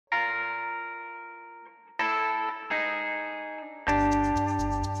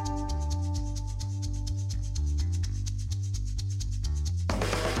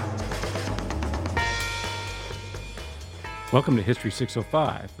Welcome to History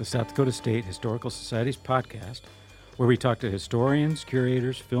 605, the South Dakota State Historical Society's podcast, where we talk to historians,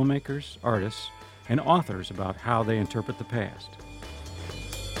 curators, filmmakers, artists, and authors about how they interpret the past.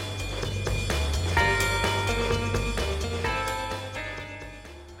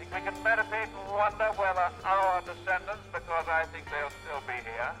 We can meditate and wonder whether our descendants, because I think they'll still be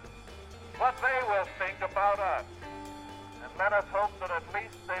here, what they will think about us. And let us hope that at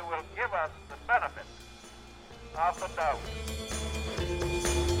least they will give us the benefit of the doubt.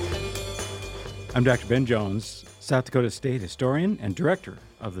 I'm Dr. Ben Jones, South Dakota State Historian and Director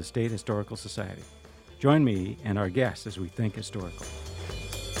of the State Historical Society. Join me and our guests as we think historical.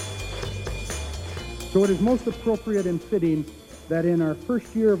 So it is most appropriate and fitting that in our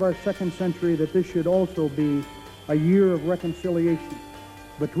first year of our second century that this should also be a year of reconciliation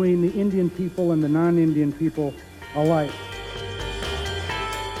between the Indian people and the non-Indian people alike.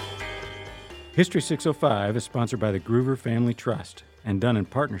 History 605 is sponsored by the Groover Family Trust and done in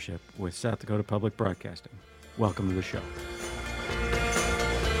partnership with South Dakota Public Broadcasting. Welcome to the show.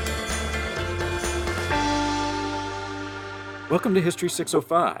 Welcome to History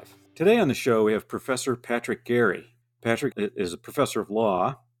 605. Today on the show we have Professor Patrick Garry. Patrick is a professor of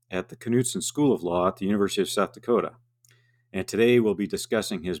law at the Knudson School of Law at the University of South Dakota. And today we'll be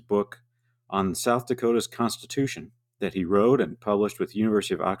discussing his book on South Dakota's Constitution that he wrote and published with the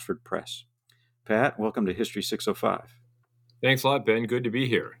University of Oxford Press. Pat, welcome to History 605. Thanks a lot, Ben. Good to be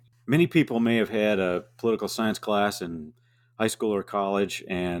here. Many people may have had a political science class in high school or college,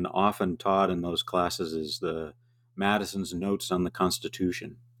 and often taught in those classes is the Madison's Notes on the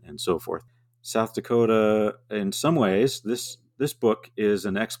Constitution and so forth. South Dakota, in some ways, this book is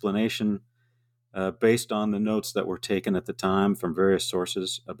an explanation based on the notes that were taken at the time from various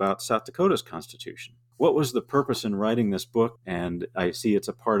sources about South Dakota's Constitution. What was the purpose in writing this book? And I see it's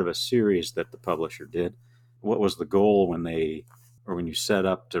a part of a series that the publisher did. What was the goal when you set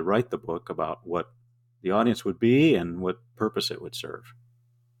up to write the book about what the audience would be and what purpose it would serve?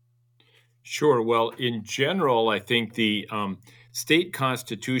 Sure. Well, in general, I think the state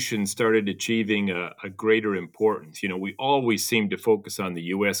constitution started achieving a greater importance. We always seem to focus on the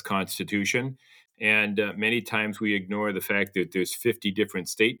U.S. Constitution, and many times we ignore the fact that there's 50 different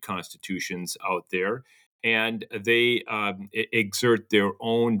state constitutions out there, and they exert their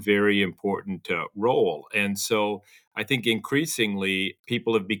own very important role. And so I think increasingly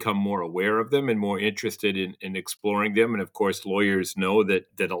people have become more aware of them and more interested in exploring them. And of course, lawyers know that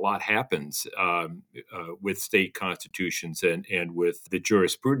a lot happens with state constitutions and with the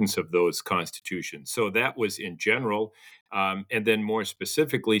jurisprudence of those constitutions. So that was in general. And then more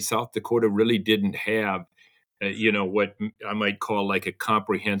specifically, South Dakota really didn't have what I might call like a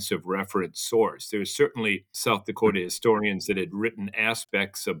comprehensive reference source. There's certainly South Dakota historians that had written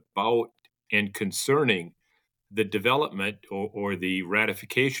aspects about and concerning the development or the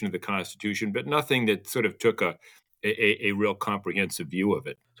ratification of the Constitution, but nothing that sort of took a real comprehensive view of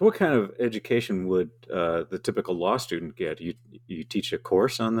it. So what kind of education would the typical law student get? You teach a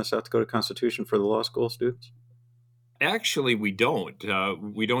course on the South Dakota Constitution for the law school students? Actually, we don't.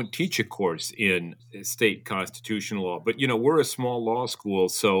 We don't teach a course in state constitutional law, but, we're a small law school,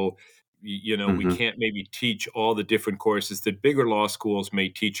 so, we can't maybe teach all the different courses that bigger law schools may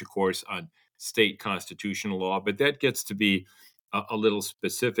teach a course on state constitutional law, but that gets to be a little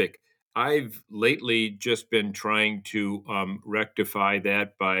specific. I've lately just been trying to rectify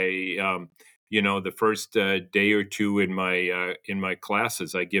that by the first day or two in my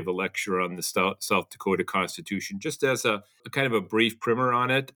classes, I give a lecture on the South Dakota Constitution, just as a kind of a brief primer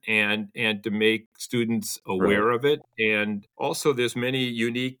on it, and to make students aware of it. And also, there's many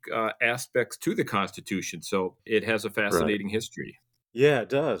unique aspects to the Constitution, so it has a fascinating history. Yeah, it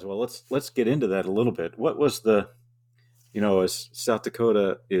does. Well, let's get into that a little bit. What was as South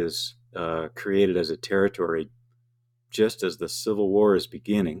Dakota is created as a territory, just as the Civil War is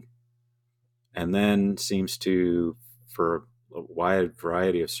beginning, and then seems to, for a wide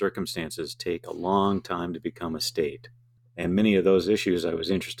variety of circumstances, take a long time to become a state. And many of those issues I was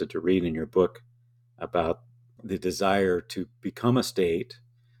interested to read in your book about the desire to become a state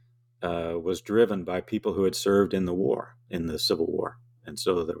was driven by people who had served in the Civil War. And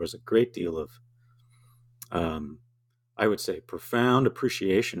so there was a great deal of, I would say, profound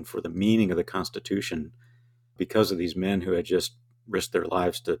appreciation for the meaning of the Constitution because of these men who had just risked their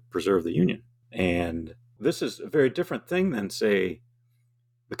lives to preserve the Union. And this is a very different thing than, say,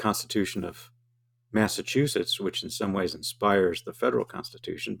 the Constitution of Massachusetts, which in some ways inspires the federal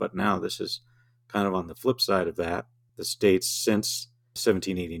Constitution. But now this is kind of on the flip side of that. The states since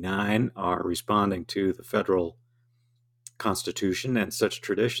 1789 are responding to the federal Constitution and such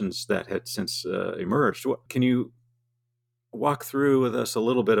traditions that had since emerged. Can you walk through with us a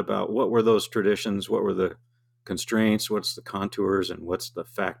little bit about what were those traditions, what were the constraints, what's the contours, and what's the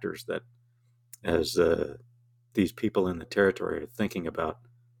factors that, as these people in the territory are thinking about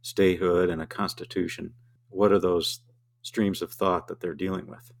statehood and a constitution, what are those streams of thought that they're dealing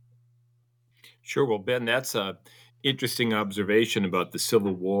with? Sure. Well, Ben, that's a interesting observation about the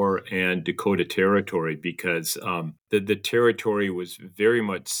Civil War and Dakota Territory because the territory was very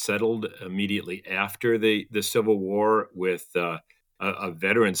much settled immediately after the Civil War with a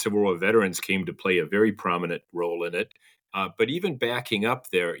veteran. Civil War veterans came to play a very prominent role in it. But even backing up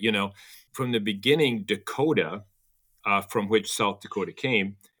there, from the beginning, Dakota, from which South Dakota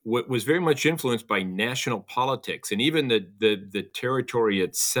came, was very much influenced by national politics, and even the territory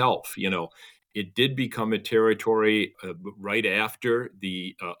itself. It did become a territory right after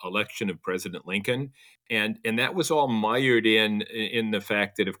the election of President Lincoln, and that was all mired in the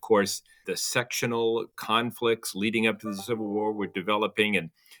fact that, of course, the sectional conflicts leading up to the Civil War were developing,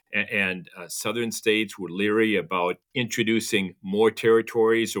 and southern states were leery about introducing more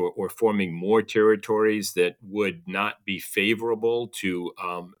territories or forming more territories that would not be favorable to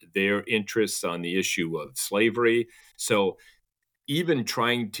their interests on the issue of slavery. So even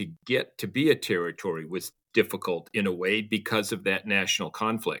trying to get to be a territory was difficult in a way because of that national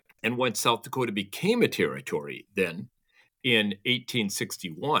conflict. And when South Dakota became a territory then in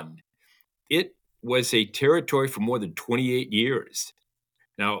 1861, it was a territory for more than 28 years.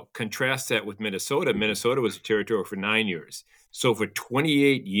 Now, contrast that with Minnesota. Minnesota was a territory for 9 years. So for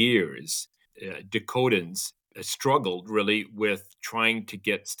 28 years, Dakotans struggled really with trying to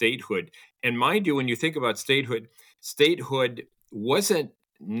get statehood. And mind you, when you think about statehood wasn't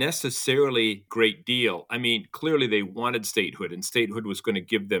necessarily a great deal. I mean, clearly they wanted statehood, and statehood was going to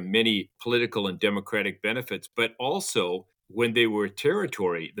give them many political and democratic benefits. But also, when they were a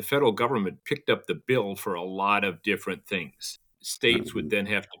territory, the federal government picked up the bill for a lot of different things. States would Mhm. then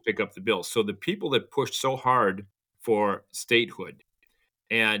have to pick up the bill. So the people that pushed so hard for statehood,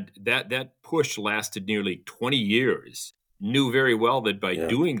 and that push lasted nearly 20 years, knew very well that by Yeah.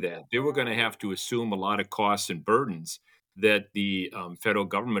 doing that, they were going to have to assume a lot of costs and burdens that the federal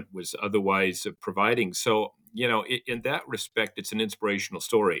government was otherwise providing. So, in that respect, it's an inspirational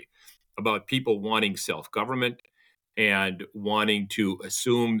story about people wanting self government and wanting to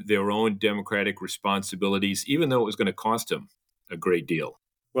assume their own democratic responsibilities, even though it was going to cost them a great deal.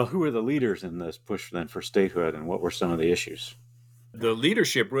 Well, who were the leaders in this push then for statehood, and what were some of the issues? The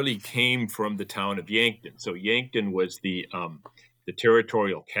leadership really came from the town of Yankton. So Yankton was the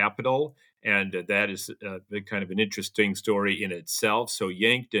territorial capital, and that is kind of an interesting story in itself. So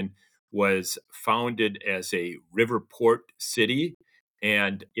Yankton was founded as a river port city,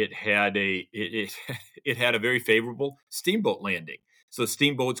 and it had a very favorable steamboat landing. So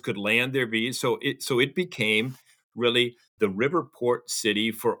steamboats could land their bees. So it became really the river port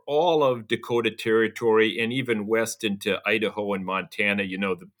city for all of Dakota Territory and even west into Idaho and Montana.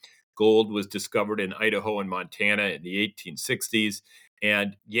 The gold was discovered in Idaho and Montana in the 1860s,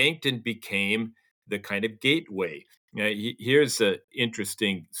 and Yankton became the kind of gateway. Now, here's an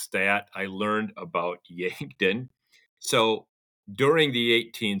interesting stat I learned about Yankton. So during the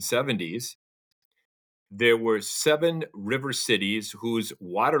 1870s, there were 7 river cities whose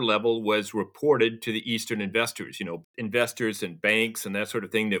water level was reported to the Eastern investors, investors and banks and that sort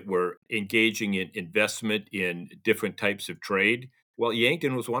of thing that were engaging in investment in different types of trade. Well,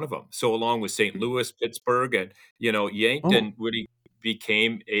 Yankton was one of them. So, along with St. Louis, Pittsburgh, and, Oh, Yankton really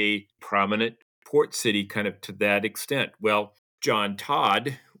became a prominent port city kind of to that extent. Well, John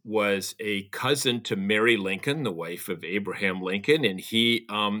Todd was a cousin to Mary Lincoln, the wife of Abraham Lincoln, and he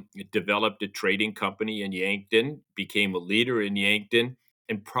developed a trading company in Yankton, became a leader in Yankton,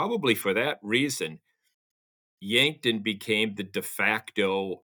 and probably for that reason, Yankton became the de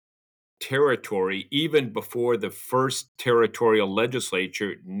facto territory even before the first territorial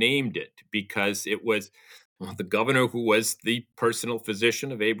legislature named it, because it was the governor who was the personal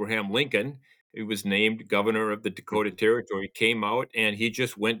physician of Abraham Lincoln, who was named governor of the Dakota Territory, came out and he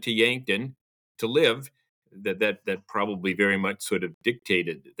just went to Yankton to live. That probably very much sort of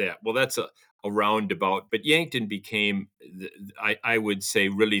dictated that. Well, that's a roundabout, but Yankton became, I would say,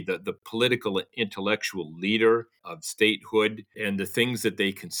 really the political and intellectual leader of statehood. And the things that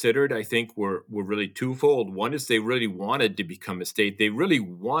they considered, I think, were really twofold. One is they really wanted to become a state. They really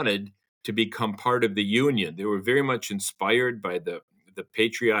wanted to become part of the Union. They were very much inspired by the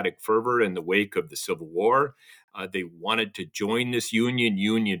patriotic fervor in the wake of the Civil War. They wanted to join this union.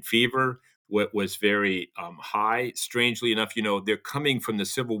 Union fever what was very high. Strangely enough, they're coming from the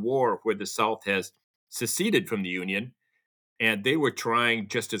Civil War where the South has seceded from the Union, and they were trying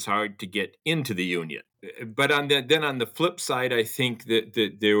just as hard to get into the Union. but on the flip side, I think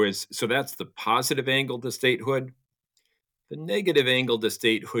that there was, so that's the positive angle to statehood. The negative angle to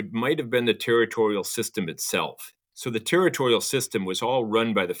statehood might have been the territorial system itself. So the territorial system was all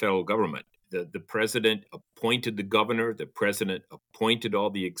run by the federal government. The president appointed the governor, the president appointed all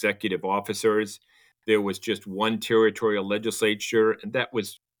the executive officers. There was just one territorial legislature, and that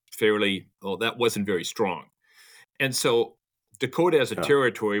was that wasn't very strong. And so Dakota as a Yeah.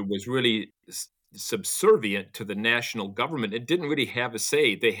 territory was really subservient to the national government. It didn't really have a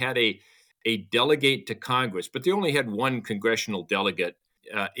say. They had a delegate to Congress, but they only had one congressional delegate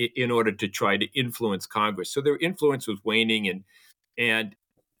in order to try to influence Congress. So their influence was waning, and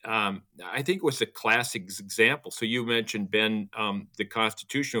I think it was a classic example. So you mentioned, Ben, the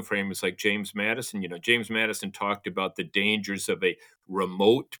constitutional framers like James Madison. James Madison talked about the dangers of a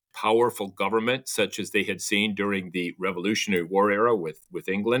remote, powerful government, such as they had seen during the Revolutionary War era with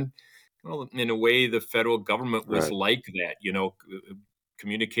England. Well, in a way, the federal government was Right. like that.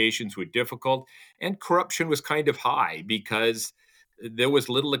 Communications were difficult, and corruption was kind of high because there was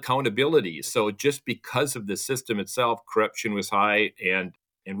little accountability. So just because of the system itself, corruption was high, and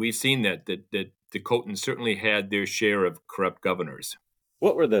we've seen that Dakotans certainly had their share of corrupt governors.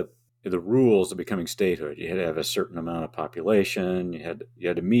 What were the rules of becoming statehood? You had to have a certain amount of population. You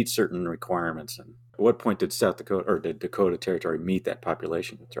had to meet certain requirements. And at what point did South Dakota or did Dakota Territory meet that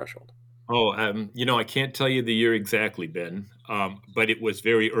population threshold? Oh, I can't tell you the year exactly, Ben, but it was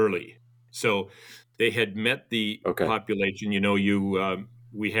very early. So they had met the Okay. population.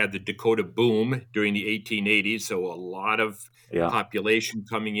 We had the Dakota boom during the 1880s, so a lot of Yeah. population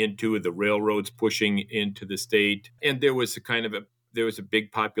coming into the railroads, pushing into the state, and there was a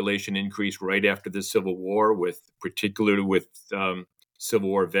big population increase right after the Civil War, particularly with Civil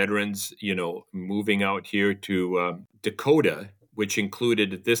War veterans, moving out here to Dakota, which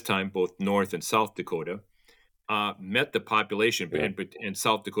included at this time both North and South Dakota, met the population, Yeah. and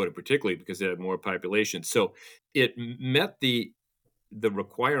South Dakota particularly because it had more population. So it met the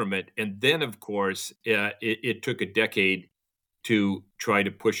requirement, and then of course it took a decade to try to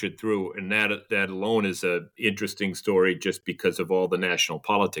push it through, and that alone is a interesting story just because of all the national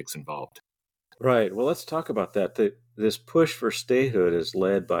politics involved. Right. Well, let's talk about that. This push for statehood is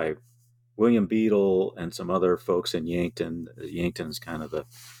led by William Beadle and some other folks in Yankton. Yankton is kind of the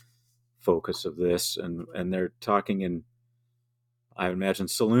focus of this, and they're talking in, I imagine,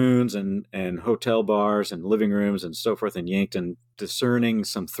 saloons and hotel bars and living rooms and so forth in Yankton, discerning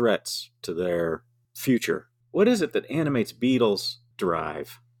some threats to their future. What is it that animates Beadle's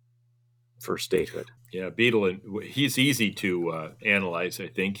drive for statehood? Yeah, Beadle, he's easy to analyze. I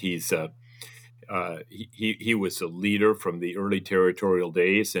think he was a leader from the early territorial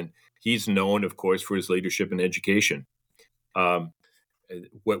days, and he's known, of course, for his leadership in education. Um,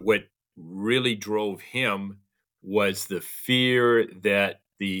 what really drove him was the fear that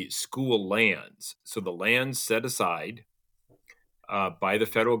the school lands, so the lands set aside by the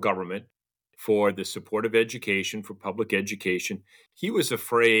federal government for the support of education, for public education, he was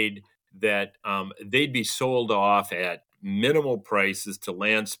afraid that they'd be sold off at minimal prices to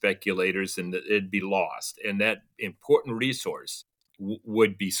land speculators and that it'd be lost, and that important resource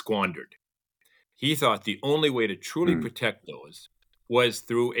would be squandered. He thought the only way to truly Hmm. protect those was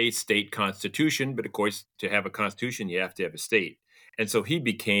through a state constitution. But of course, to have a constitution, you have to have a state. And so he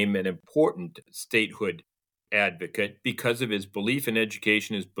became an important statehood advocate because of his belief in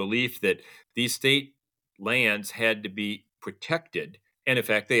education, his belief that these state lands had to be protected. And in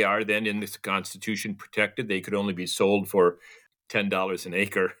fact, they are then in this constitution protected. They could only be sold for $10 an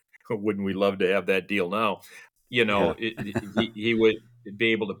acre. Wouldn't we love to have that deal now? Yeah. He would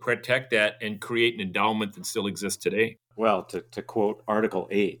be able to protect that and create an endowment that still exists today. Well, to quote Article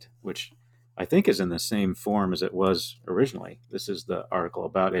 8, which I think is in the same form as it was originally. This is the article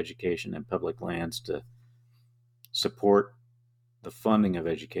about education and public lands to support the funding of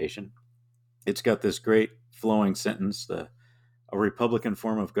education. It's got this great flowing sentence: a Republican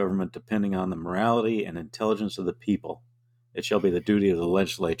form of government depending on the morality and intelligence of the people. It shall be the duty of the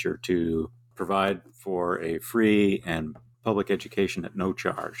legislature to provide for a free and public education at no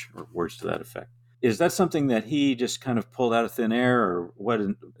charge, or words to that effect. Is that something that he just kind of pulled out of thin air, or what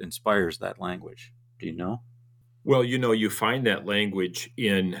inspires that language? Do you know? Well, you find that language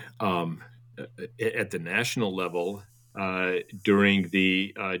in at the national level during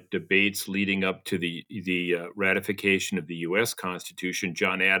the debates leading up to the ratification of the U.S. Constitution.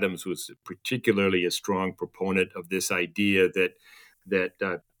 John Adams was particularly a strong proponent of this idea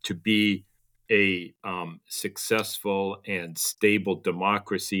that to be a successful and stable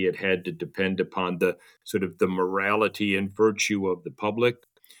democracy, it had to depend upon the sort of the morality and virtue of the public.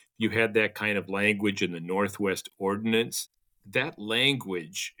 you had that kind of language in the Northwest Ordinance. That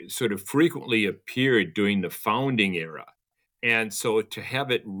language sort of frequently appeared during the founding era. And so to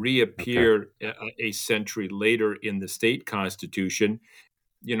have it Okay. reappear a century later in the state constitution,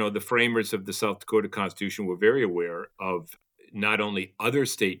 the framers of the South Dakota Constitution were very aware of not only other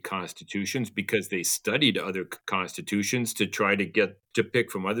state constitutions because they studied other constitutions to try to get to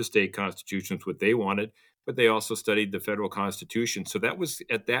pick from other state constitutions what they wanted, but they also studied the federal constitution. So that was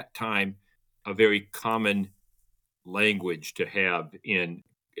at that time a very common language to have in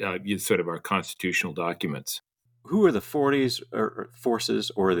sort of our constitutional documents. Who are the 40s or forces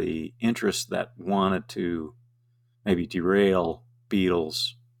or the interests that wanted to maybe derail Beatles'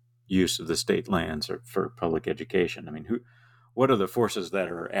 use of the state lands or for public education? I mean, what are the forces that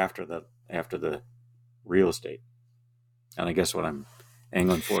are after the real estate? And I guess what I'm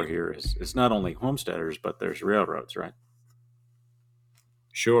angling for here is it's not only homesteaders, but there's railroads, right?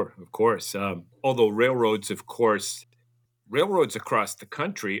 Sure, of course. Although railroads across the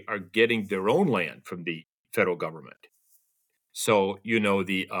country are getting their own land from the federal government. So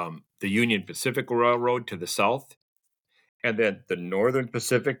the Union Pacific Railroad to the south, and then the Northern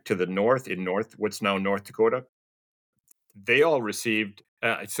Pacific to the north in what's now North Dakota. They all received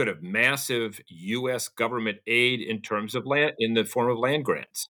sort of massive U.S. government aid in terms of land in the form of land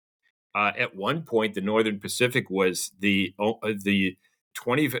grants. At one point, the Northern Pacific was the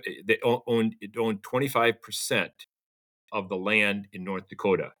 20 they owned it owned 25% of the land in North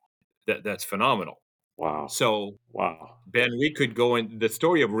Dakota. That's phenomenal. Wow. So, Wow. Ben, we could go in. The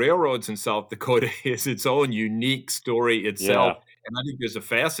story of railroads in South Dakota is its own unique story itself. Yeah. And I think there's a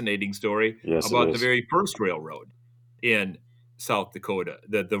fascinating story Yes, it about the is. very first railroad in South Dakota,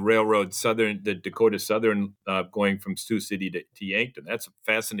 the Dakota Southern, going from Sioux City to Yankton. That's a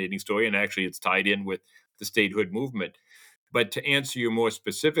fascinating story. And actually, it's tied in with the statehood movement. But to answer your more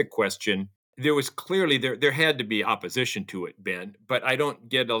specific question, there was clearly there had to be opposition to it, Ben. But I don't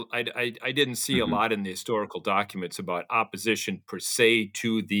get I didn't see a Mm-hmm. lot in the historical documents about opposition per se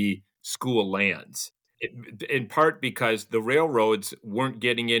to the school lands. In part because the railroads weren't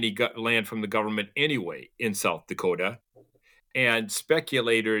getting any land from the government anyway in South Dakota, and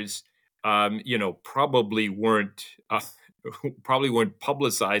speculators, probably weren't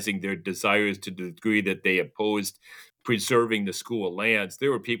publicizing their desires to the degree that they opposed preserving the school lands. There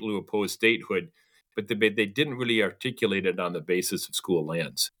were people who opposed statehood, but they didn't really articulate it on the basis of school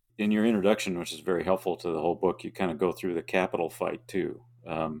lands. In your introduction, which is very helpful to the whole book, you kind of go through the capital fight too.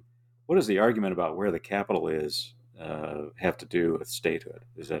 What does the argument about where the capital is have to do with statehood?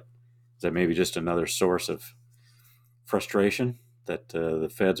 Is that maybe just another source of frustration that the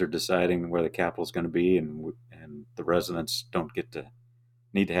feds are deciding where the capital is going to be, and the residents don't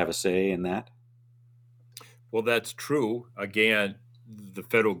need to have a say in that? Well, that's true. Again, the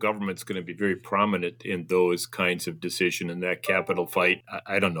federal government's going to be very prominent in those kinds of decision in that capital fight.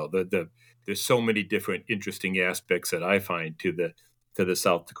 I don't know. There's so many different interesting aspects that I find to the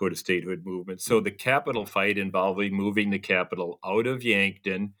South Dakota statehood movement. So the capital fight involving moving the capital out of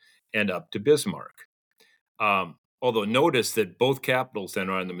Yankton and up to Bismarck. Although notice that both capitals then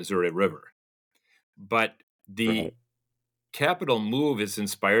are on the Missouri River. But the Right. capital move is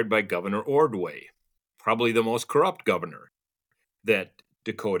inspired by Governor Ordway, probably the most corrupt governor that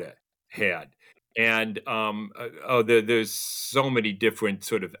Dakota had. And there's so many different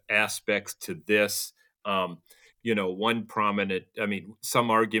sort of aspects to this. One prominent,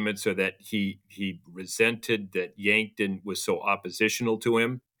 some arguments are that he resented that Yankton was so oppositional to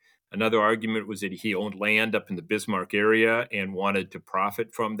him. Another argument was that he owned land up in the Bismarck area and wanted to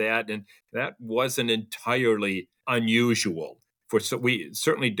profit from that. And that wasn't entirely unusual.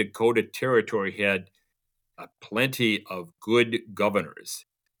 Certainly Dakota Territory had plenty of good governors,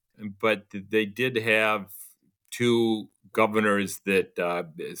 but they did have two governors that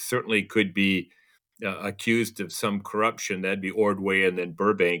certainly could be accused of some corruption. That'd be Ordway and then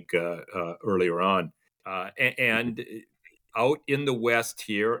Burbank earlier on. And out in the West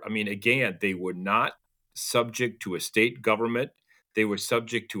here, again, they were not subject to a state government. They were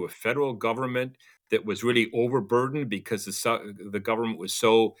subject to a federal government that was really overburdened because the government was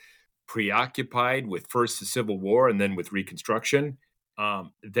so preoccupied with first the Civil War and then with Reconstruction,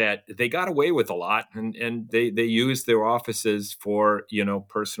 that they got away with a lot, and they used their offices for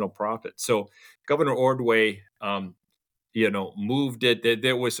personal profit. So Governor Ordway, moved it.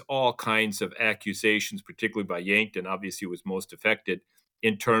 There was all kinds of accusations, particularly by Yankton, obviously was most affected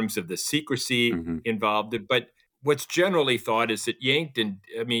in terms of the secrecy Mm-hmm. involved. But what's generally thought is that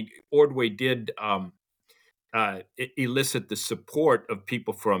Ordway did elicit the support of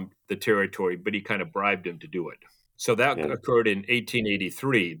people from the territory, but he kind of bribed him to do it. So that Yeah. occurred in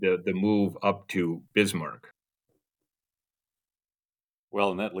 1883, the move up to Bismarck. Well,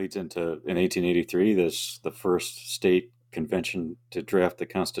 and that leads into in 1883, this the first state convention to draft the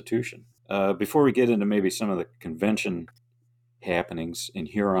Constitution. Before we get into maybe some of the convention happenings in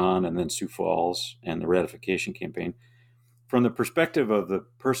Huron and then Sioux Falls and the ratification campaign, from the perspective of the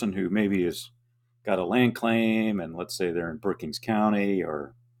person who maybe has got a land claim and let's say they're in Brookings County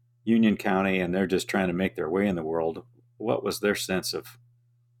or Union County and they're just trying to make their way in the world, what was their sense of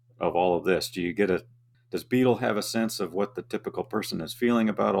all of this? Does Beadle have a sense of what the typical person is feeling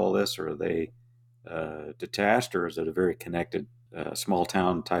about all this, or are they detached, or is it a very connected small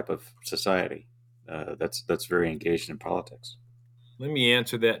town type of society that's very engaged in politics? Let me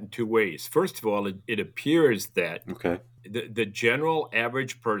answer that in two ways. First of all, it appears that Okay. the general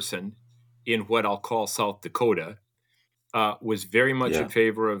average person in what I'll call South Dakota was very much in Yeah.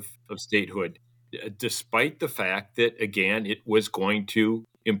 favor of statehood, despite the fact that, again, it was going to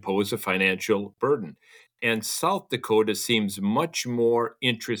impose a financial burden. And South Dakota seems much more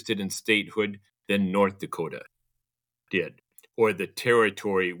interested in statehood than North Dakota did, or the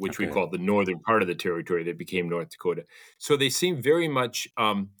territory, which we Okay. call the northern part of the territory that became North Dakota. So they seem very much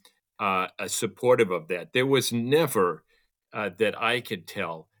supportive of that. There was never, that I could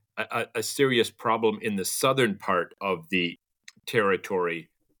tell, a serious problem in the southern part of the territory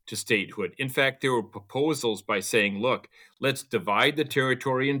to statehood. In fact, there were proposals by saying, look, let's divide the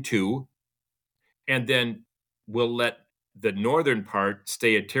territory in two, and then we'll let the northern part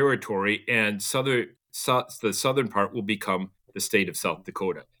stay a territory, and the southern part will become the state of South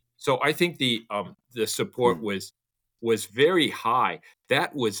Dakota. So I think the support Hmm. was very high.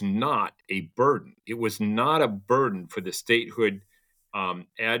 That was not a burden. It was not a burden for the statehood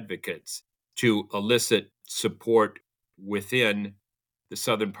advocates to elicit support within the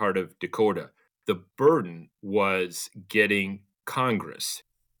southern part of Dakota. The burden was getting Congress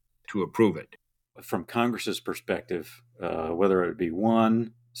to approve it. From Congress's perspective, whether it be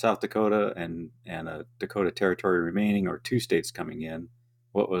one South Dakota and a Dakota territory remaining, or two states coming in,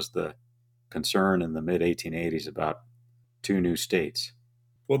 what was the concern in the mid 1880s about two new states?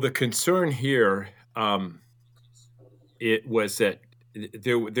 Well, the concern here, it was that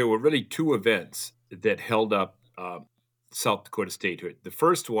there were really two events that held up South Dakota statehood. The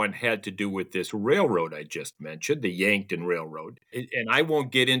first one had to do with this railroad I just mentioned, the Yankton Railroad. And I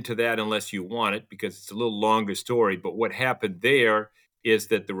won't get into that unless you want it because it's a little longer story. But what happened there is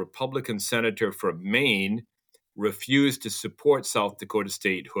that the Republican senator from Maine refused to support South Dakota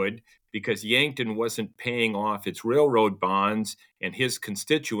statehood because Yankton wasn't paying off its railroad bonds, and his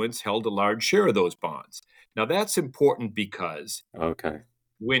constituents held a large share of those bonds. Now, that's important because Okay.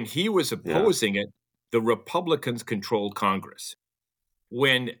 when he was Yeah. opposing it, the Republicans controlled Congress.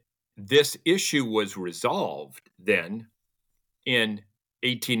 When this issue was resolved, then in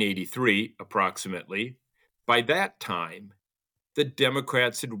 1883, approximately, by that time, the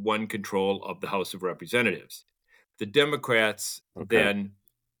Democrats had won control of the House of Representatives. The Democrats Okay. then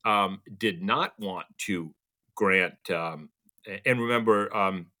did not want to grant, and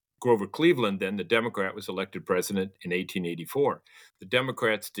remember, Grover Cleveland, then the Democrat, was elected president in 1884. The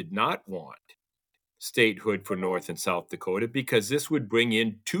Democrats did not want statehood for North and South Dakota because this would bring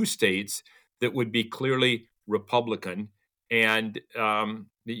in two states that would be clearly Republican. And,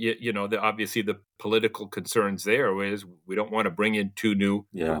 obviously the political concerns there is we don't want to bring in two new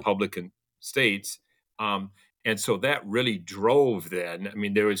Yeah. Republican states. And so that really drove then. I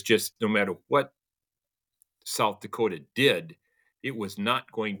mean, there was just no matter what South Dakota did, it was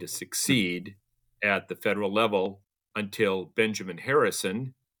not going to succeed at the federal level until Benjamin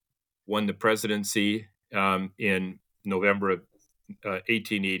Harrison won the presidency in November of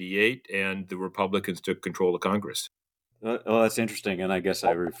 1888, and the Republicans took control of Congress. Well, that's interesting. And I guess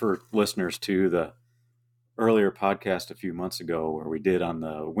I refer listeners to the earlier podcast a few months ago where we did on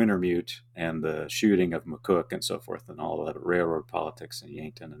the Wintermute and the shooting of McCook and so forth and all that railroad politics in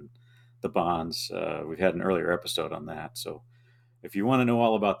Yankton and the bonds. We've had an earlier episode on that. So if you want to know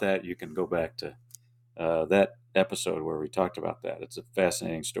all about that, you can go back to that episode where we talked about that. It's a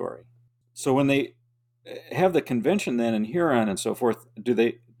fascinating story. So when they have the convention then in Huron and so forth,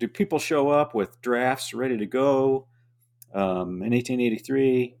 do people show up with drafts ready to go in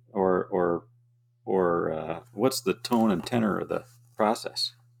 1883, or what's the tone and tenor of the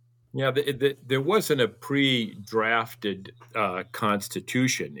process? Yeah, there wasn't a pre-drafted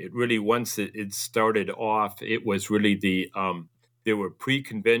constitution. It really, once it started off, it was really there were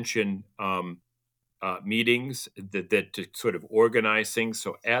pre-convention meetings that to sort of organize things.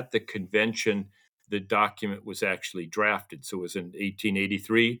 So at the convention, the document was actually drafted. So it was in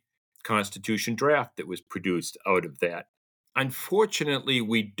 1883. Constitution draft that was produced out of that. Unfortunately,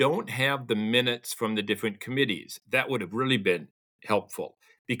 we don't have the minutes from the different committees. That would have really been helpful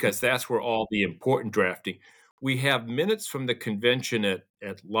because that's where all the important drafting. We have minutes from the convention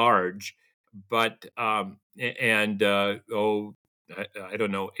at large, but I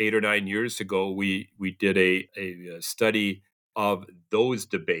don't know, 8 or 9 years ago, we did a study of those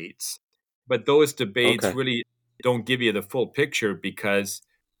debates, but those debates Okay. really don't give you the full picture because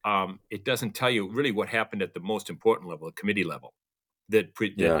it doesn't tell you really what happened at the most important level, the committee level, that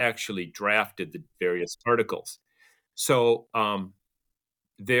Yeah. actually drafted the various articles. So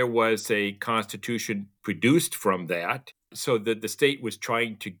there was a constitution produced from that. So the state was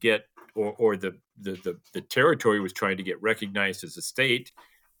trying to get, or the territory was trying to get recognized as a state.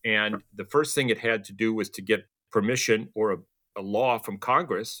 And the first thing it had to do was to get permission or a law from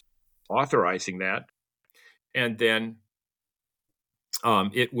Congress authorizing that. And then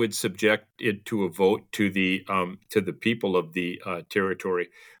it would subject it to a vote to the people of the territory.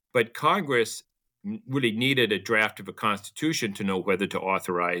 But Congress really needed a draft of a constitution to know whether to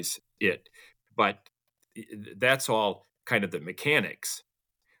authorize it. But that's all kind of the mechanics.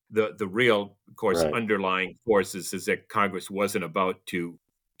 The real, of course, Right. underlying forces is that Congress wasn't about to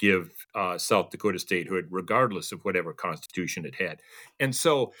give South Dakota statehood, regardless of whatever constitution it had. And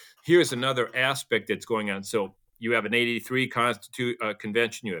so here's another aspect that's going on. So you have an 83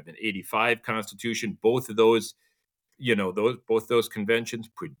 convention, you have an 85 constitution. Both of those, both those conventions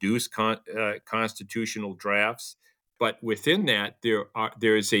produce constitutional drafts. But within that,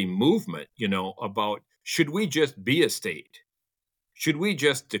 there is a movement, about should we just be a state? Should we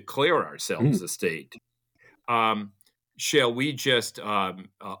just declare ourselves Mm. a state? Um, shall we just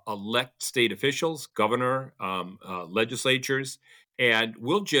elect state officials, governor, legislatures, and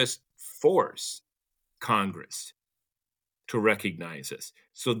we'll just force Congress to recognize us?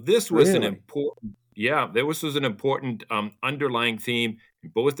 So this was an Really? important, yeah, this was an important underlying theme in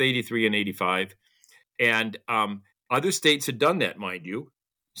both 83 and 85. And other states had done that, mind you.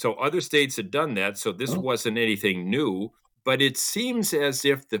 So other states had done that. So this Oh. wasn't anything new. But it seems as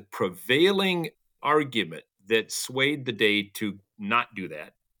if the prevailing argument that swayed the day to not do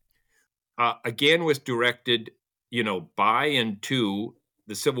that, again, was directed, by and to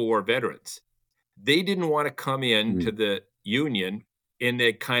the Civil War veterans. They didn't want to come into Mm. the Union in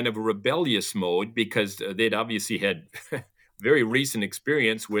a kind of rebellious mode because they'd obviously had very recent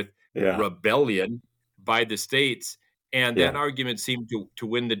experience with Yeah. rebellion by the states. And that Yeah. argument seemed to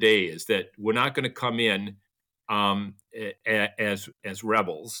win the day is that we're not going to come in as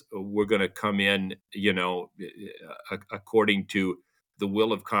rebels. We're going to come in, according to the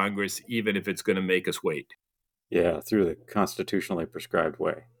will of Congress, even if it's going to make us wait. Yeah. Through the constitutionally prescribed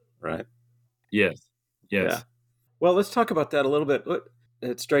way. Right. Yes, Yeah. yes. Well, let's talk about that a little bit.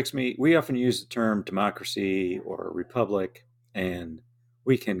 It strikes me, we often use the term democracy or republic, and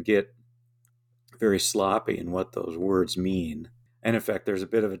we can get very sloppy in what those words mean. And in fact, there's a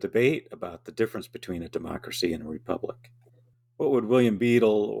bit of a debate about the difference between a democracy and a republic. What would William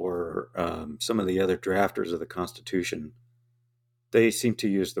Beadle or some of the other drafters of the Constitution, they seem to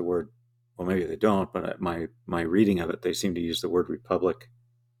use the word, well, maybe they don't, but my reading of it, they seem to use the word republic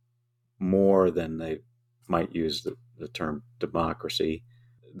more than they might use the term democracy.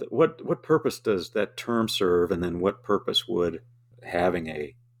 What purpose does that term serve, and then what purpose would having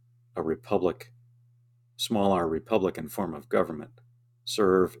a republic, small r republican form of government,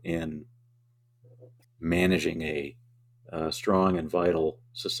 serve in managing a strong and vital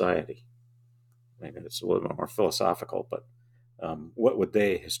society? Maybe it's a little bit more philosophical, but what would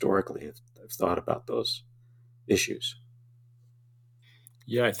they historically have thought about those issues?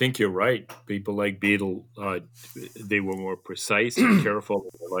 Yeah, I think you're right. People like Beadle, they were more precise and careful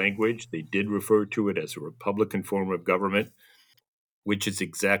in their language. They did refer to it as a Republican form of government, which is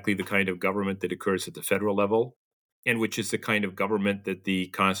exactly the kind of government that occurs at the federal level, and which is the kind of government that the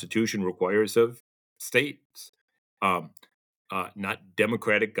Constitution requires of states. Um, not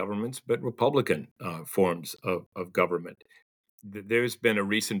democratic governments, but Republican forms of government. There's been a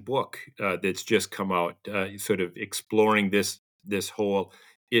recent book that's just come out, sort of exploring this whole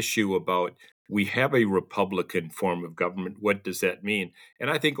issue about we have a Republican form of government. What does that mean? And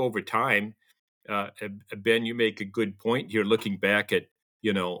I think over time, Ben, you make a good point here. Looking back at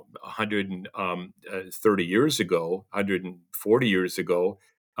 130 years ago, 140 years ago,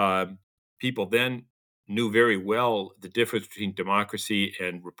 people then knew very well the difference between democracy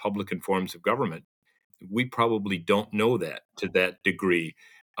and Republican forms of government. We probably don't know that to that degree,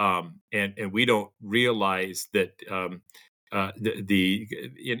 and we don't realize that the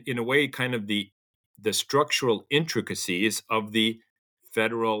in a way, kind of the structural intricacies of the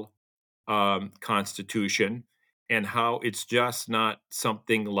federal Constitution, and how it's just not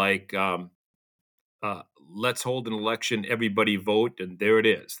something like let's hold an election, everybody vote, and there it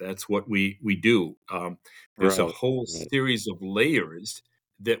is. That's what we do. There's a Right. whole Right. series of layers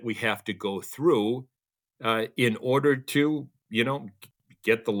that we have to go through in order to,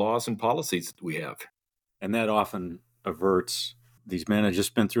 get the laws and policies that we have. And that often averts. These men had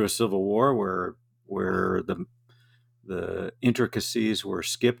just been through a civil war where the intricacies were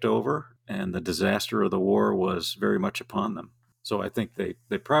skipped over and the disaster of the war was very much upon them. So I think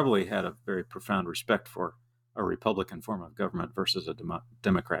they probably had a very profound respect for a Republican form of government versus a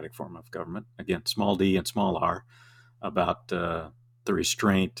democratic form of government. Again, small d and small r, about the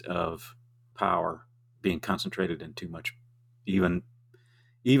restraint of power being concentrated in too much.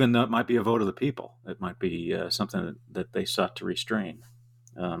 Even though it might be a vote of the people, it might be something that they sought to restrain.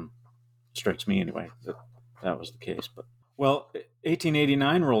 Strikes me anyway that was the case. But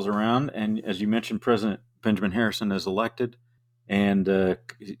 1889 rolls around, and as you mentioned, President Benjamin Harrison is elected, and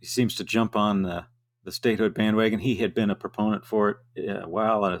he seems to jump on the statehood bandwagon. He had been a proponent for it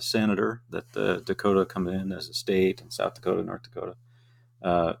while a senator, that Dakota come in as a state, and South Dakota, North Dakota.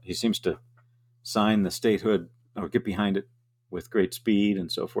 He seems to sign the statehood or get behind it with great speed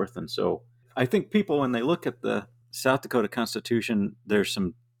and so forth. And so I think people, when they look at the South Dakota Constitution, there's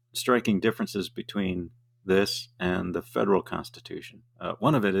some striking differences between this and the federal Constitution.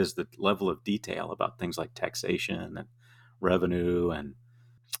 One of it is the level of detail about things like taxation and revenue and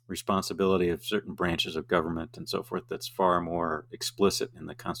responsibility of certain branches of government and so forth that's far more explicit in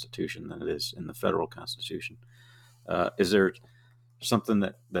the Constitution than it is in the federal Constitution. Is there something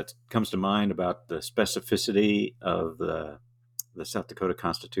that comes to mind about the specificity of the South Dakota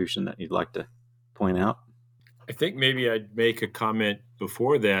Constitution that you'd like to point out? I think maybe I'd make a comment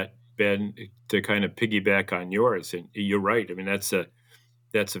before that, Ben, to kind of piggyback on yours. And you're right. I mean, that's a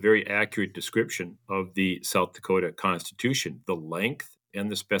very accurate description of the South Dakota Constitution, the length and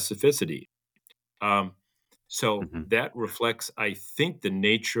the specificity. So Mm-hmm. that reflects, I think, the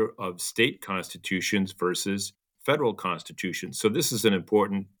nature of state constitutions versus federal constitutions. So this is an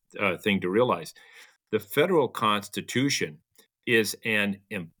important thing to realize. The federal Constitution is an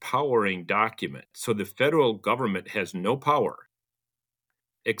empowering document. So the federal government has no power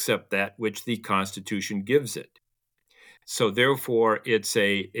except that which the Constitution gives it. So therefore, it's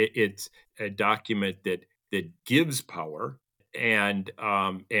a document that gives power and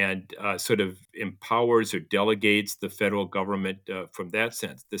sort of empowers or delegates the federal government from that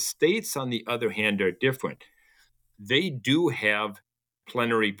sense. The states, on the other hand, are different. They do have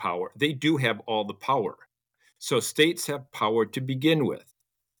plenary power. They do have all the power. So states have power to begin with.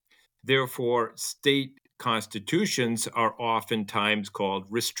 Therefore, state constitutions are oftentimes called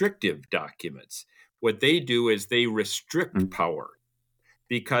restrictive documents. What they do is they restrict power,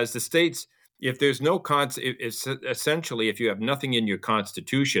 because the states, if there's no essentially, if you have nothing in your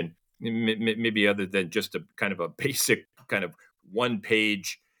constitution, maybe other than just a kind of a basic kind of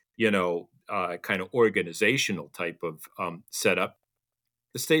one-page, kind of organizational type of setup,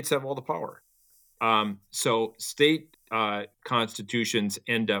 the states have all the power. So state constitutions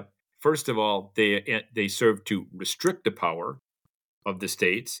end up, first of all, they serve to restrict the power of the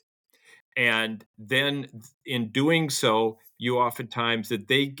states. And then in doing so, you oftentimes that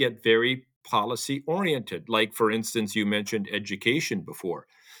they get very policy oriented. Like, for instance, you mentioned education before.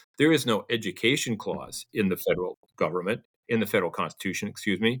 There is no education clause in the federal government, in the federal constitution,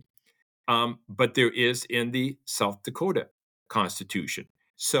 excuse me. But there is in the South Dakota Constitution.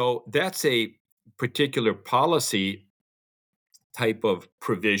 So that's a particular policy type of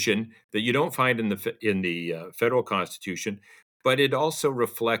provision that you don't find in the federal Constitution, but it also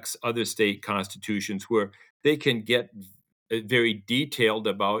reflects other state constitutions where they can get very detailed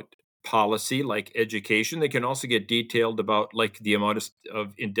about policy, like education. They can also get detailed about like the amount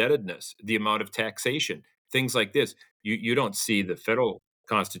of indebtedness, the amount of taxation, things like this. You don't see the federal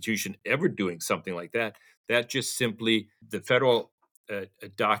Constitution ever doing something like that. That just simply, the federal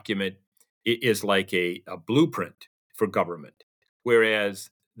document is like a blueprint for government,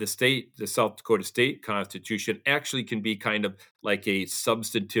 whereas the South Dakota State Constitution actually can be kind of like a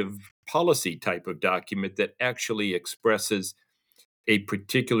substantive policy type of document that actually expresses a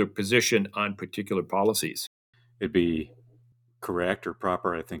particular position on particular policies. It'd be correct or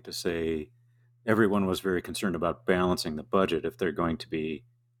proper, I think, to say everyone was very concerned about balancing the budget. If they're going to be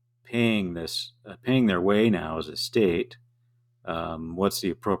paying their way now as a state, what's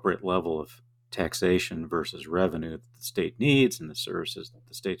the appropriate level of taxation versus revenue that the state needs and the services that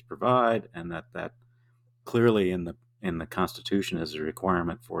the states provide, and that clearly in the Constitution is a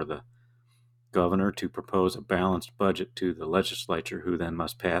requirement for the governor to propose a balanced budget to the legislature, who then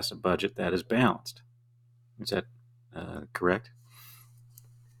must pass a budget that is balanced. Is that correct?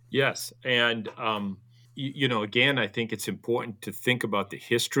 Yes, and again, I think it's important to think about the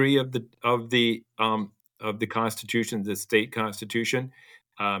history of the Constitution, the state Constitution.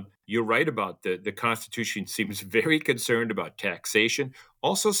 You're right about the Constitution seems very concerned about taxation.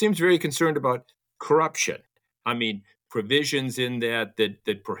 Also, seems very concerned about corruption. I mean, provisions in that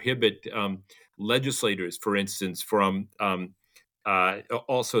prohibit legislators, for instance, from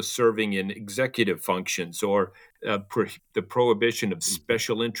also serving in executive functions, or the prohibition of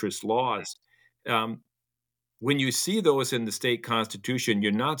special interest laws. Um, when you see those in the state constitution,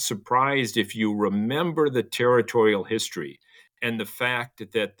 you're not surprised if you remember the territorial history and the fact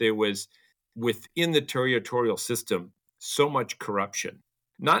that there was within the territorial system so much corruption.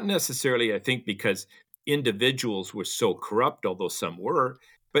 Not necessarily, I think, because individuals were so corrupt, although some were,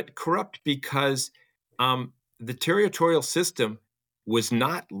 but corrupt because the territorial system was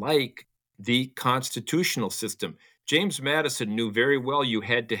not like the constitutional system. James Madison knew very well you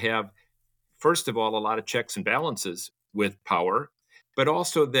had to have, first of all, a lot of checks and balances with power, but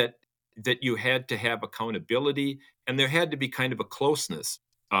also that you had to have accountability, and there had to be kind of a closeness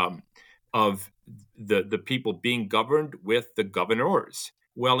um, of the people being governed with the governors.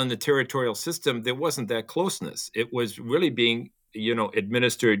 Well, in the territorial system, there wasn't that closeness. It was really being,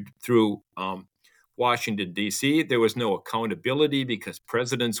 administered through Washington, D.C. There was no accountability because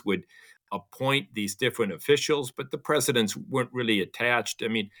presidents would appoint these different officials, but the presidents weren't really attached. I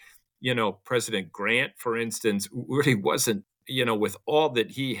mean, President Grant, for instance, really wasn't, with all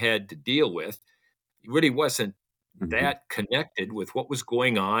that he had to deal with, he really wasn't Mm-hmm. that connected with what was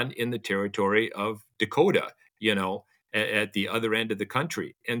going on in the territory of Dakota, at the other end of the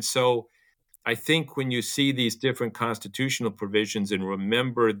country. And so I think when you see these different constitutional provisions and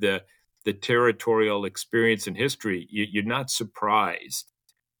remember the territorial experience and history, you're not surprised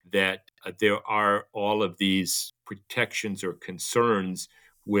that there are all of these protections or concerns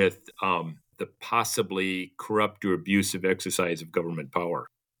with the possibly corrupt or abusive exercise of government power.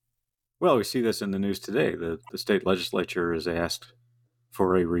 Well, we see this in the news today. The state legislature is asked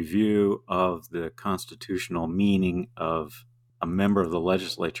for a review of the constitutional meaning of a member of the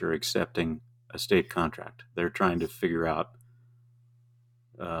legislature accepting a state contract. They're trying to figure out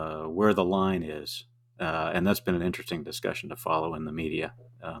where the line is, and that's been an interesting discussion to follow in the media,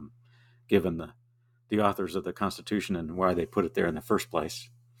 given the authors of the Constitution and why they put it there in the first place,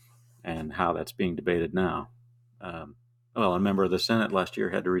 and how that's being debated now. Well, a member of the Senate last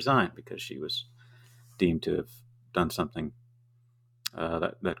year had to resign because she was deemed to have done something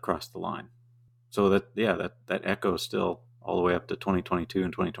that crossed the line. So that echoes still all the way up to 2022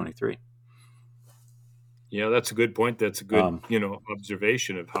 and 2023. Yeah, that's a good point. That's a good,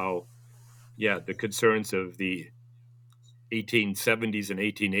 observation of how, the concerns of the 1870s and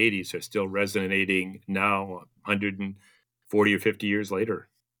 1880s are still resonating now, 140 or 50 years later.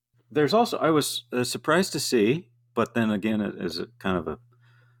 There's also, I was surprised to see, but then again, as a kind of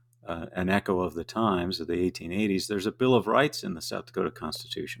an echo of the times of the 1880s, there's a Bill of Rights in the South Dakota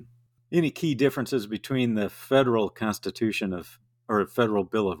Constitution. Any key differences between the federal Constitution or Federal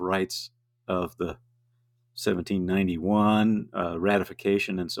Bill of Rights of the 1791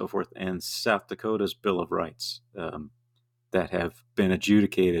 ratification and so forth, and South Dakota's Bill of Rights that have been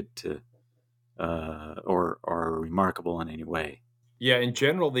adjudicated to or are remarkable in any way? Yeah, in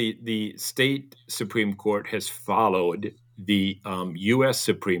general, the state Supreme Court has followed the U.S.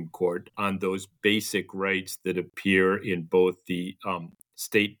 Supreme Court on those basic rights that appear in both the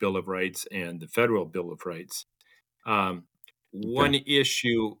state Bill of Rights and the federal Bill of Rights. One Okay.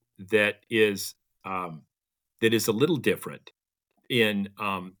 issue that is a little different in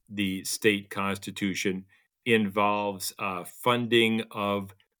the state constitution involves funding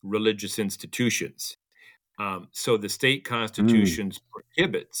of religious institutions. So the state Mm. constitution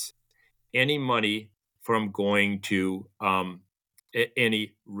prohibits any money from going to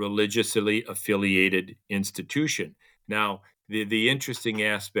any religiously affiliated institution. Now, the interesting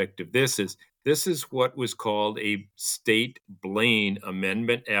aspect of this is what was called a state Blaine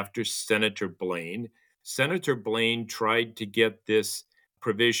amendment after Senator Blaine. Senator Blaine tried to get this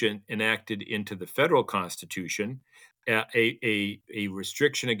provision enacted into the federal constitution, a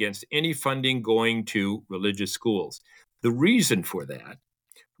restriction against any funding going to religious schools. The reason for that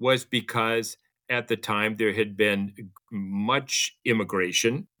was because at the time there had been much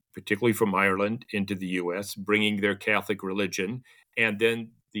immigration, particularly from Ireland, into the U.S., bringing their Catholic religion, and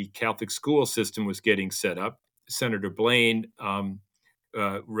then the Catholic school system was getting set up. Senator Blaine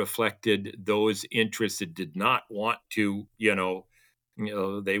reflected those interests that did not want to,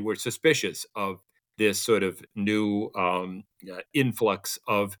 they were suspicious of this sort of new influx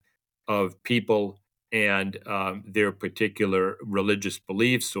of people and their particular religious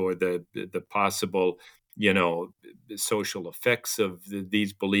beliefs or the possible, social effects of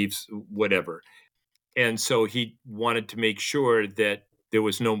these beliefs, whatever. And so he wanted to make sure that there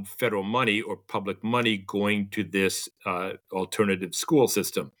was no federal money or public money going to this alternative school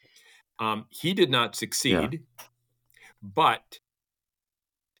system. He did not Yeah. succeed, but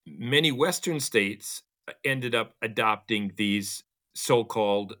many Western states ended up adopting these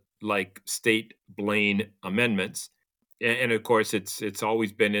so-called like state Blaine amendments, and of course, it's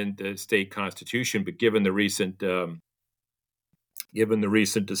always been in the state constitution. But given the recent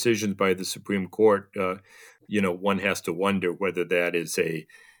decisions by the Supreme Court, one has to wonder whether that is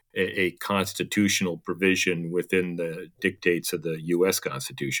a constitutional provision within the dictates of the U.S.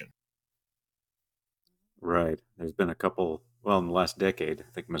 Constitution. Right. There's been a couple, well, in the last decade,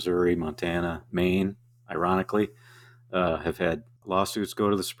 I think Missouri, Montana, Maine, ironically, have had lawsuits go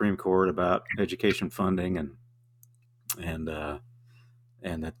to the Supreme Court about education funding and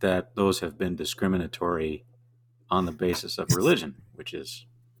that those have been discriminatory on the basis of religion, which is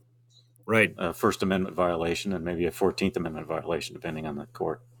Right. a First Amendment violation and maybe a 14th Amendment violation, depending on the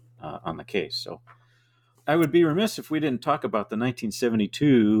court, on the case. So I would be remiss if we didn't talk about the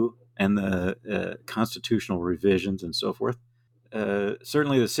 1972 and the constitutional revisions and so forth.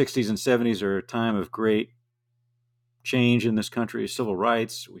 Certainly the 60s and 70s are a time of great change in this country, civil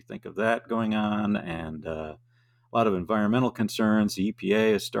rights. We think of that going on, and a lot of environmental concerns. The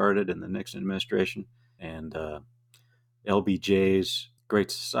EPA has started in the Nixon administration, and LBJ's Great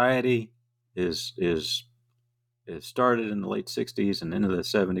Society is started in the late 60s and into the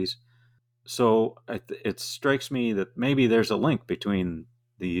 70s. So it strikes me that maybe there's a link between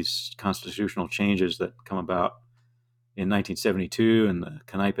these constitutional changes that come about in 1972 and the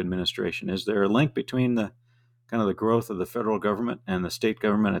Knipe administration. Is there a link between the kind of the growth of the federal government and the state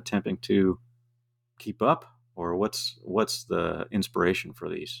government attempting to keep up, or what's the inspiration for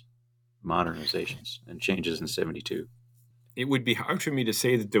these modernizations and changes in 72? It would be hard for me to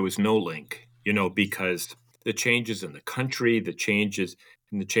say that there was no link, because the changes in the country, the changes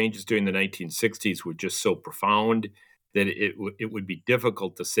during the 1960s were just so profound that it would be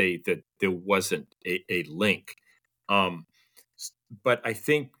difficult to say that there wasn't a link. But I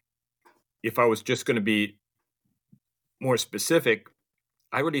think if I was just going to be more specific,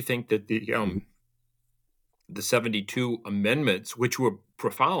 I really think that the 72 amendments, which were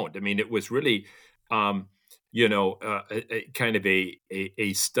profound. I mean, it was really, a kind of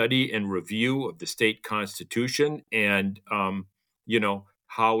a study and review of the state constitution and,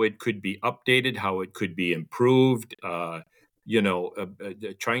 how it could be updated, how it could be improved, trying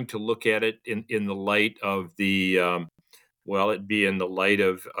to look at it in the light of it'd be in the light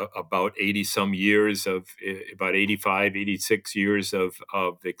of about 80 some years of about 85, 86 years of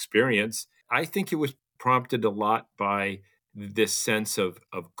experience. I think it was prompted a lot by this sense of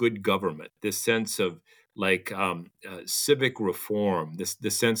good government, this sense of civic reform, this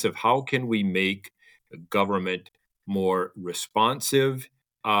sense of how can we make government more responsive,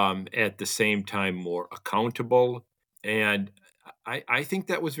 at the same time more accountable. And I think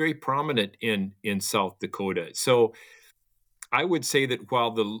that was very prominent in South Dakota. So I would say that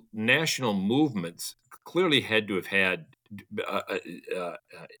while the national movements clearly had to have had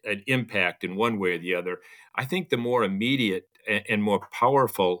an impact in one way or the other, I think the more immediate and more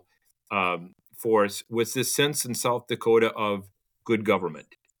powerful force was this sense in South Dakota of good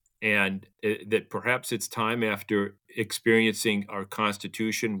government. And that perhaps it's time, after experiencing our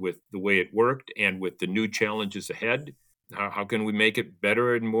Constitution with the way it worked and with the new challenges ahead, how can we make it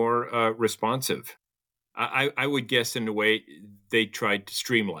better and more responsive? I would guess in a way they tried to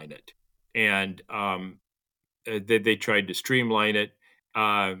streamline it, and they tried to streamline it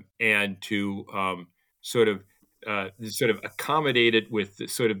and to sort of accommodate it with the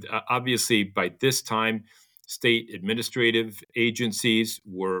sort of obviously by this time state administrative agencies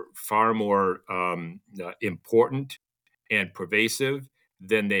were far more important and pervasive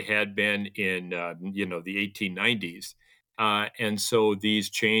than they had been in the 1890s. And so these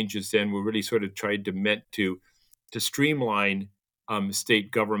changes then were really sort of tried to meant to streamline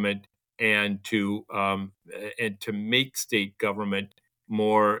state government and to make state government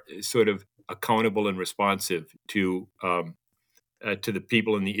more sort of accountable and responsive to the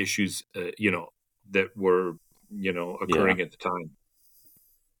people and the issues that were Yeah. occurring at the time.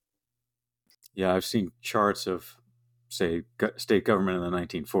 Yeah, I've seen charts of, say, state government in the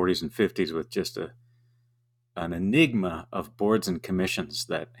 1940s and 50s with just an enigma of boards and commissions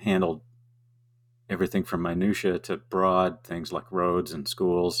that handled everything from minutia to broad things like roads and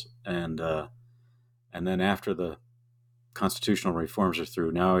schools. And then after the constitutional reforms are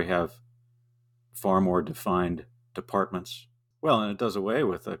through, now we have far more defined departments. Well, and it does away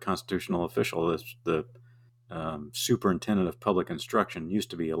with a constitutional official. The superintendent of public instruction used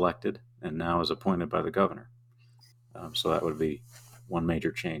to be elected and now is appointed by the governor. So that would be one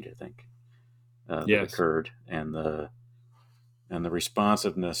major change, I think, that occurred. And the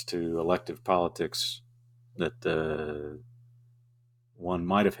responsiveness to elective politics that one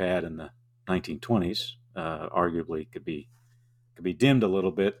might have had in the 1920s arguably could be dimmed a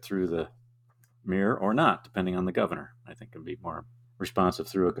little bit through the mirror or not, depending on the governor. I think it would be more responsive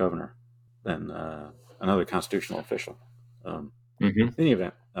through a governor than another constitutional official. In any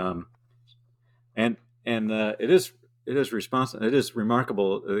event, and it is responsive. It is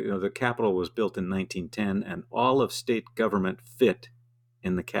remarkable. The Capitol was built in 1910, and all of state government fit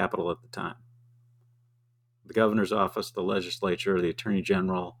in the Capitol at the time. The governor's office, the legislature, the attorney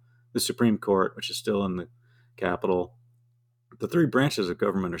general, the Supreme Court, which is still in the Capitol. The three branches of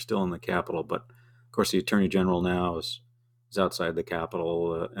government are still in the Capitol, but of course the attorney general now is outside the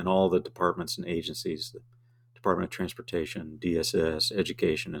Capitol, and all the departments and agencies, the Department of Transportation, DSS,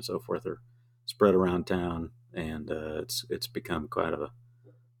 Education, and so forth, are spread around town, and it's become quite a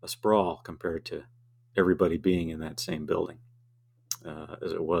sprawl compared to everybody being in that same building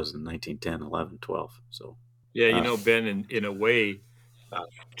as it was in 1910, 11, 12. So yeah, Ben, in a way,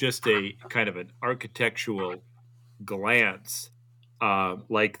 just a kind of an architectural glance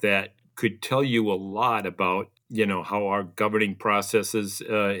like that could tell you a lot about how our governing processes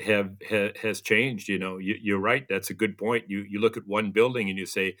has changed. You're right. That's a good point. You look at one building and you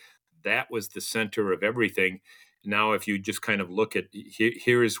say that was the center of everything. Now, if you just kind of look at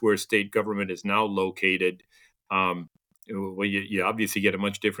here is where state government is now located, well, you obviously get a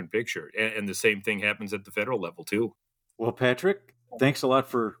much different picture. And the same thing happens at the federal level too. Well, Patrick, thanks a lot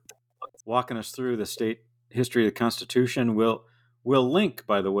for walking us through the state history of the Constitution. We'll link,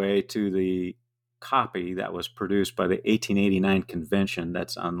 by the way, to the copy that was produced by the 1889 convention.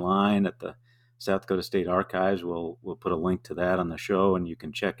 That's online at the South Dakota State Archives. We'll put a link to that on the show, and you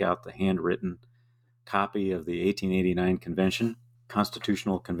can check out the handwritten copy of the 1889 convention,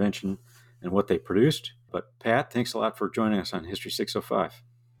 Constitutional Convention, and what they produced. But Pat, thanks a lot for joining us on History 605.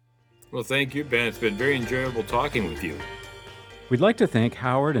 Well, thank you, Ben. It's been very enjoyable talking with you. We'd like to thank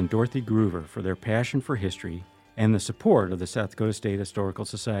Howard and Dorothy Groover for their passion for history and the support of the South Dakota State Historical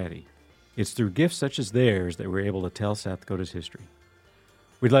Society. It's through gifts such as theirs that we're able to tell South Dakota's history.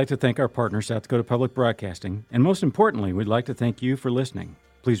 We'd like to thank our partner, South Dakota Public Broadcasting, and most importantly, we'd like to thank you for listening.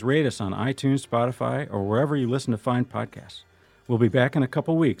 Please rate us on iTunes, Spotify, or wherever you listen to fine podcasts. We'll be back in a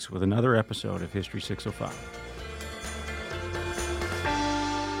couple weeks with another episode of History 605.